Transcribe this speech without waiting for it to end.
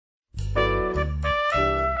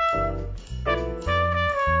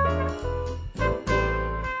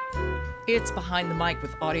It's Behind the Mic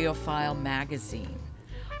with AudioFile Magazine.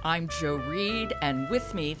 I'm Jo Reed, and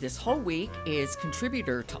with me this whole week is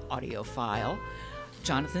contributor to AudioFile,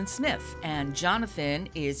 Jonathan Smith. And Jonathan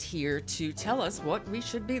is here to tell us what we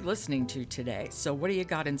should be listening to today. So what do you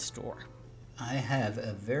got in store? I have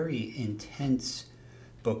a very intense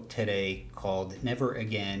book today called Never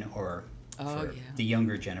Again, or the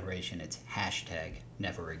younger generation, it's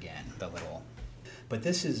 #NeverAgain, But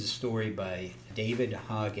this is a story by David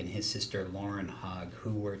Hogg and his sister Lauren Hogg,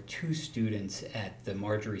 who were two students at the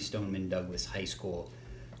Marjory Stoneman Douglas High School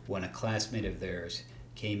when a classmate of theirs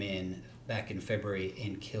came in back in February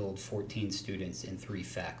and killed 14 students and 3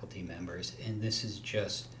 faculty members. And this is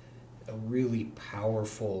just a really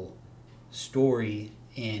powerful story,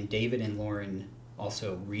 and David and Lauren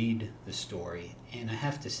also read the story, and I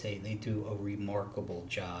have to say they do a remarkable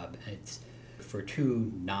job. It's for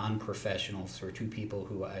two non-professionals, for two people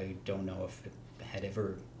who I don't know if had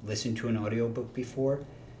ever listened to an audiobook before.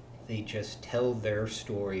 They just tell their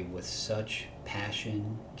story with such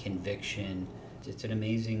passion, conviction. It's an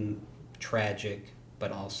amazing, tragic,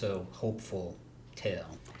 but also hopeful tale.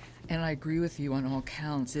 And I agree with you on all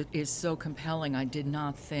counts. It is so compelling. I did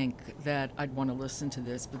not think that I'd want to listen to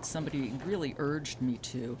this, but somebody really urged me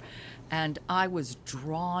to. And I was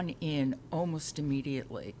drawn in almost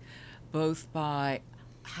immediately, both by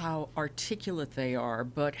how articulate they are,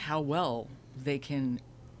 but how well they can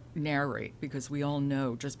narrate, because we all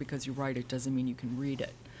know just because you write it doesn't mean you can read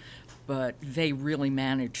it. But they really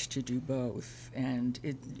managed to do both, and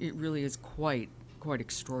it really is quite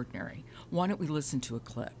extraordinary. Why don't we listen to a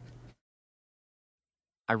clip?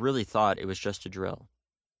 I really thought it was just a drill.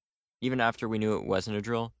 Even after we knew it wasn't a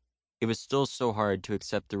drill, it was still so hard to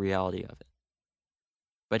accept the reality of it.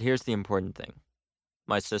 But here's the important thing.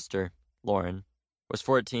 My sister, Lauren, was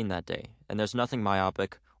 14 that day, and there's nothing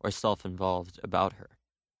myopic or self-involved about her.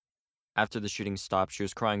 After the shooting stopped, she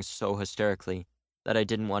was crying so hysterically that I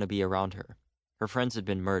didn't want to be around her. Her friends had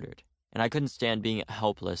been murdered, and I couldn't stand being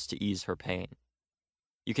helpless to ease her pain.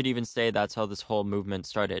 You could even say that's how this whole movement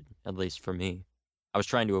started, at least for me. I was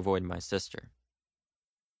trying to avoid my sister.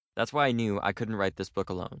 That's why I knew I couldn't write this book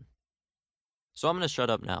alone. So I'm going to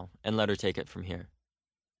shut up now and let her take it from here.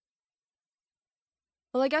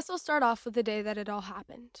 Well, I guess I'll start off with the day that it all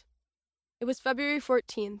happened. It was February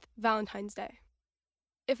 14th, Valentine's Day.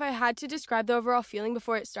 If I had to describe the overall feeling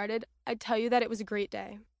before it started, I'd tell you that it was a great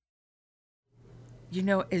day. You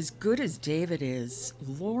know, as good as David is,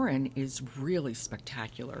 Lauren is really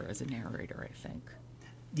spectacular as a narrator, I think.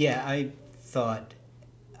 Yeah, I thought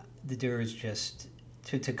that there is just,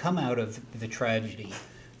 to come out of the tragedy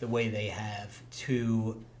the way they have,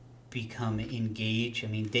 to become engaged. I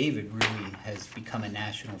mean, David really has become a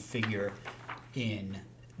national figure in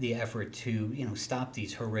the effort to, stop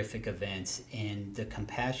these horrific events, and the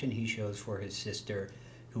compassion he shows for his sister,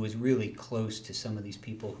 who was really close to some of these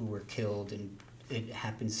people who were killed, and it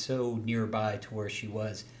happened so nearby to where she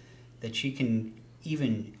was, that she can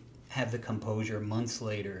even have the composure months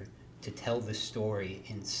later to tell the story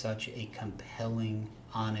in such a compelling,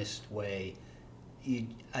 honest way.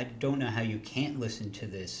 I don't know how you can't listen to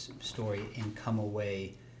this story and come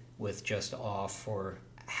away with just awe for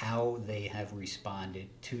how they have responded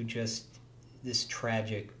to just this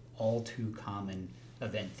tragic, all too common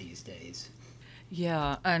event these days.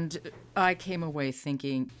 Yeah, and I came away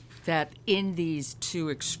thinking that in these two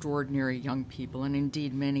extraordinary young people, and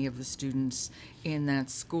indeed many of the students in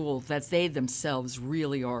that school, that they themselves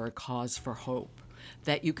really are a cause for hope,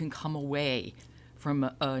 that you can come away from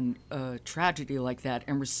a tragedy like that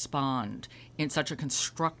and respond in such a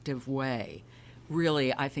constructive way,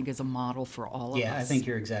 really, I think is a model for all of us. Yeah, I think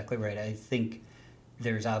you're exactly right. I think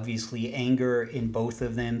there's obviously anger in both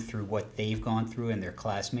of them through what they've gone through and their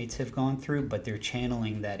classmates have gone through, but they're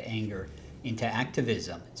channeling that anger into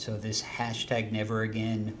activism. So this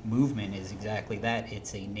 #NeverAgain movement is exactly that.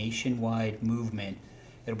 It's a nationwide movement.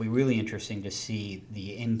 It'll be really interesting to see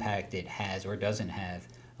the impact it has or doesn't have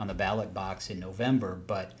on the ballot box in November.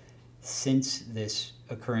 But since this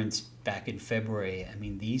occurrence back in February, I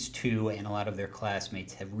mean, these two and a lot of their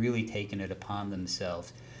classmates have really taken it upon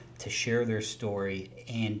themselves to share their story,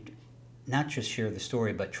 and not just share the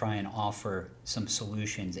story, but try and offer some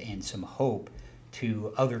solutions and some hope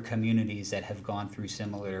to other communities that have gone through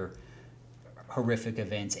similar horrific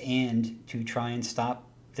events, and to try and stop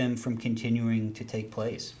them from continuing to take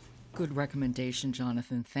place. Good recommendation,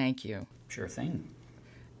 Jonathan. Thank you. Sure thing.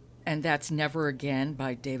 And that's Never Again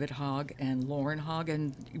by David Hogg and Lauren Hogg,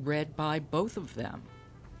 and read by both of them.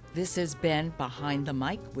 This has been Behind the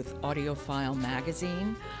Mic with AudioFile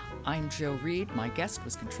Magazine. I'm Jo Reed. My guest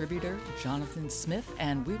was contributor Jonathan Smith,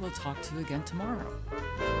 and we will talk to you again tomorrow.